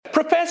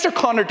Professor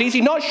Conor Deasy,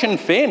 not Sinn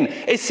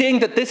Féin, is saying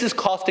that this is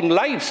costing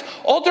lives.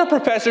 Other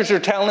professors are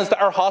telling us that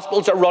our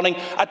hospitals are running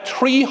at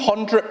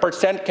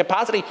 300%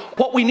 capacity.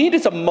 What we need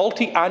is a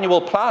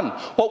multi-annual plan.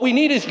 What we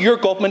need is your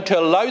government to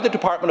allow the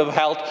Department of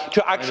Health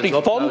to actually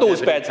fund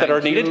those beds that are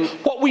needed.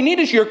 What we need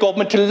is your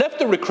government to lift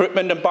the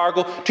recruitment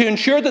embargo to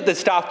ensure that the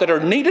staff that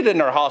are needed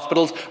in our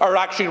hospitals are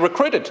actually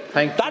recruited.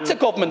 That's a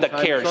government that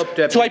cares.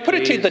 So I put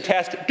it to the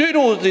test, do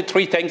those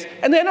three things,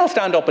 and then I'll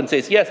stand up and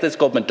say, yes, this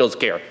government does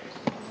care.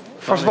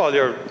 First of all,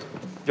 your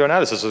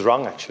analysis is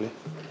wrong, actually.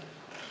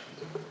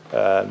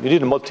 You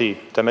need a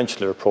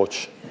multi-dimensional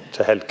approach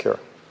to healthcare.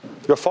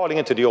 You're falling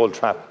into the old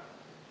trap.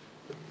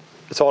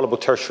 It's all about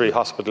tertiary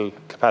hospital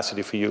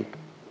capacity for you.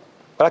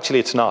 But actually,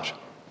 it's not.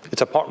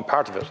 It's an important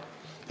part of it.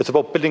 It's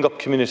about building up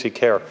community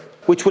care,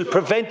 which will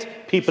prevent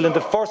people in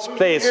the first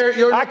place.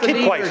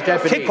 Keep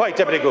quiet,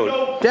 Deputy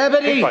Gould.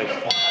 Deputy.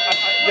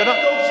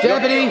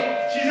 Deputy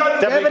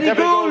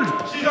Gould.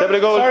 Deputy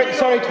Gould.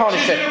 Sorry,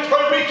 Tanaiste.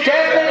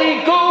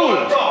 Deputy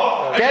Gould.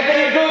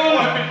 Deputy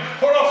Gould.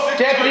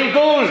 Deputy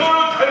Gould.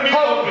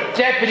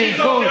 Deputy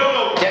Gould.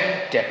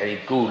 Deputy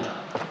Gould.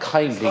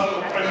 Kindly,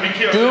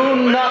 do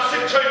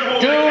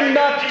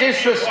not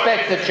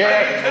disrespect the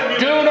chair.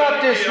 Do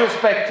not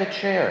disrespect the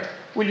chair.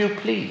 Will you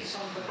please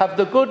have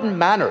the good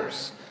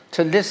manners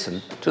to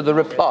listen to the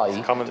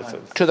reply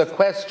to the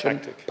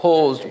question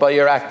posed by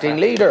your acting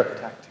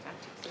leader?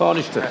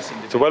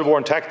 It's a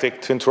well-worn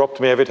tactic to interrupt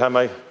me every time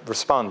I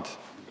respond.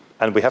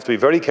 And we have to be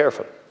very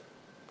careful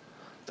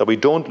that we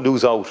don't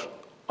lose out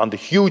on the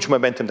huge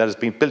momentum that has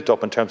been built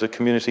up in terms of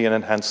community and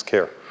enhanced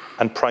care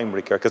and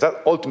primary care, because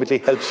that ultimately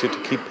helps you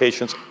to keep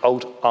patients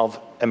out of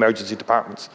emergency departments.